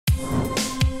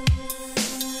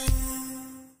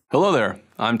Hello there,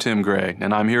 I'm Tim Gray,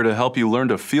 and I'm here to help you learn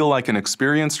to feel like an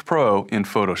experienced pro in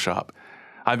Photoshop.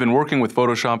 I've been working with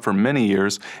Photoshop for many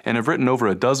years and have written over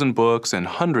a dozen books and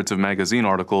hundreds of magazine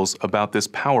articles about this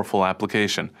powerful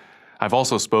application. I've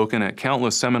also spoken at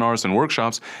countless seminars and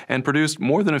workshops and produced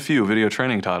more than a few video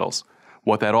training titles.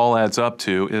 What that all adds up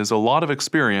to is a lot of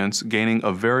experience gaining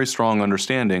a very strong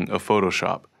understanding of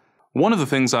Photoshop. One of the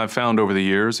things I've found over the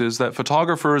years is that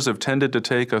photographers have tended to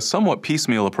take a somewhat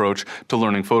piecemeal approach to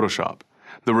learning Photoshop.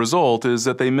 The result is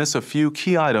that they miss a few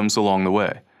key items along the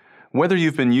way. Whether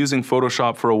you've been using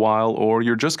Photoshop for a while or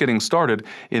you're just getting started,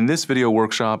 in this video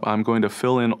workshop I'm going to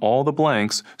fill in all the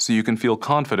blanks so you can feel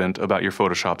confident about your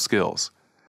Photoshop skills.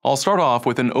 I'll start off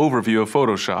with an overview of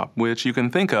Photoshop, which you can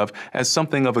think of as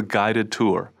something of a guided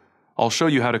tour. I'll show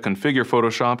you how to configure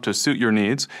Photoshop to suit your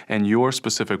needs and your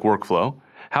specific workflow,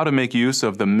 how to make use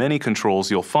of the many controls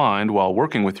you'll find while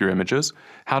working with your images,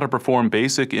 how to perform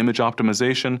basic image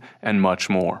optimization, and much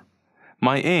more.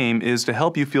 My aim is to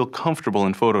help you feel comfortable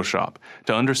in Photoshop,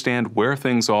 to understand where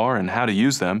things are and how to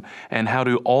use them, and how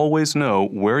to always know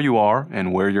where you are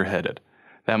and where you're headed.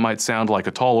 That might sound like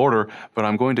a tall order, but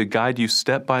I'm going to guide you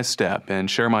step by step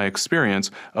and share my experience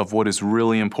of what is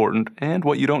really important and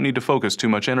what you don't need to focus too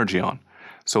much energy on.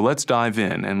 So let's dive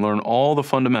in and learn all the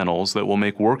fundamentals that will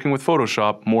make working with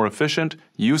Photoshop more efficient,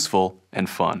 useful, and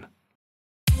fun.